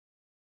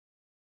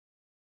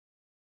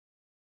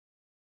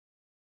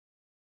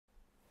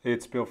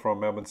It's Bill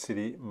from Melbourne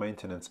City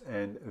Maintenance,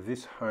 and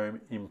this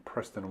home in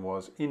Preston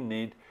was in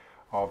need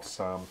of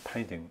some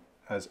painting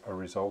as a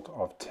result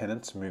of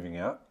tenants moving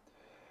out,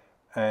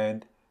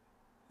 and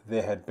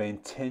there had been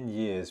 10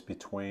 years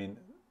between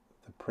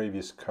the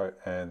previous coat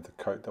and the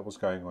coat that was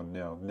going on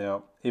now.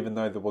 Now, even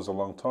though there was a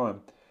long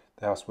time,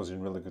 the house was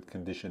in really good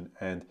condition,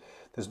 and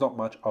there's not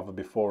much of a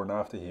before and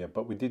after here,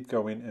 but we did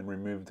go in and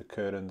remove the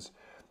curtains.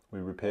 We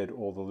repaired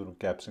all the little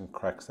gaps and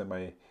cracks that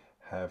may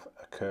have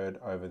occurred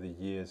over the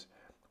years.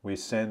 We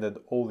sanded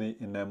all the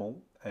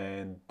enamel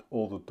and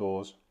all the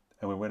doors,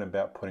 and we went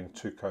about putting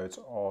 2 coats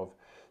of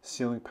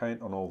ceiling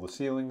paint on all the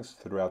ceilings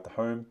throughout the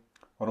home.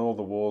 On all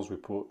the walls we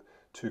put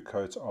 2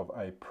 coats of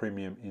a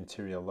premium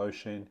interior low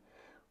sheen.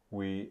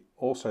 We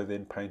also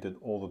then painted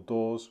all the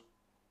doors,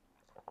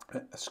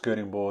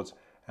 skirting boards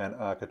and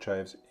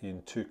architraves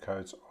in 2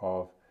 coats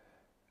of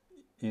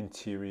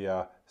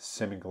interior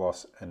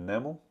semi-gloss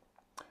enamel.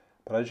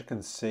 But as you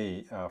can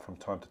see from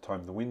time to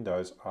time, the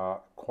windows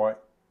are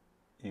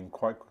in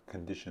quite good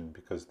condition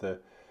because they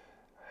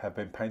have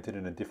been painted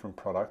in a different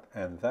product,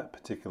 and that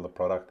particular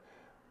product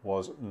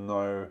was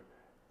no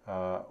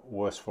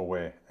worse for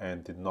wear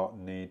and did not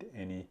need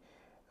any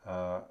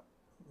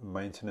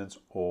maintenance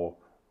or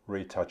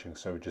retouching,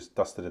 so we just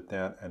dusted it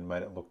down and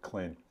made it look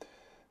clean.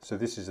 So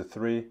this is a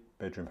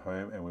 3-bedroom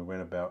home, and we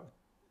went about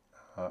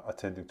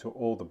attending to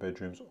all the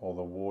bedrooms, all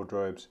the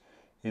wardrobes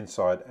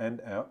inside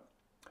and out.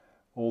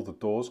 All the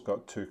doors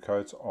got 2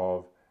 coats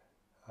of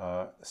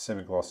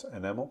semi-gloss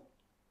enamel,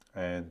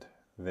 and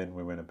then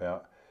we went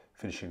about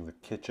finishing the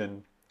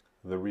kitchen,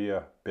 the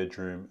rear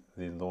bedroom,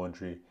 the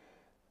laundry,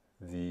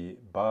 the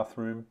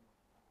bathroom,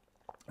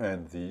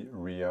 and the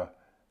rear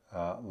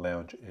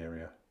lounge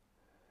area.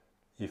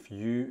 If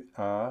you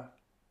are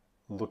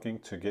looking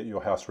to get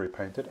your house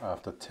repainted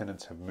after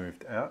tenants have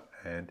moved out,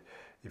 and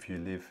if you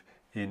live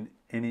in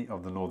any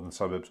of the northern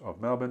suburbs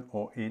of Melbourne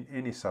or in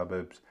any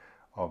suburbs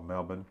of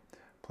Melbourne,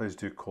 please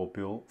do call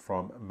Bill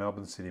from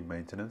Melbourne City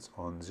Maintenance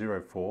on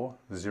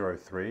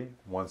 0403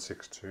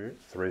 162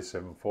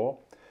 374.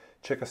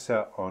 Check us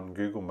out on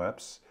Google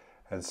Maps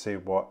and see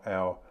what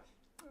our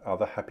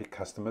other happy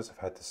customers have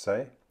had to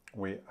say.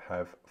 We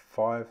have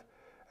 45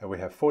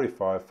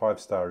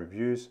 5-star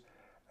reviews,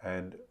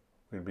 and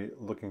we'll be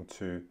looking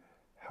to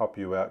help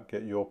you out,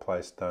 get your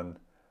place done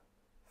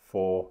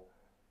for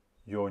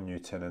your new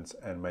tenants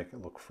and make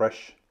it look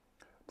fresh.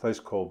 Please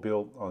call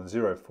Bill on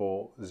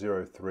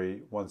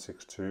 0403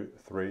 162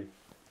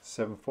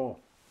 374.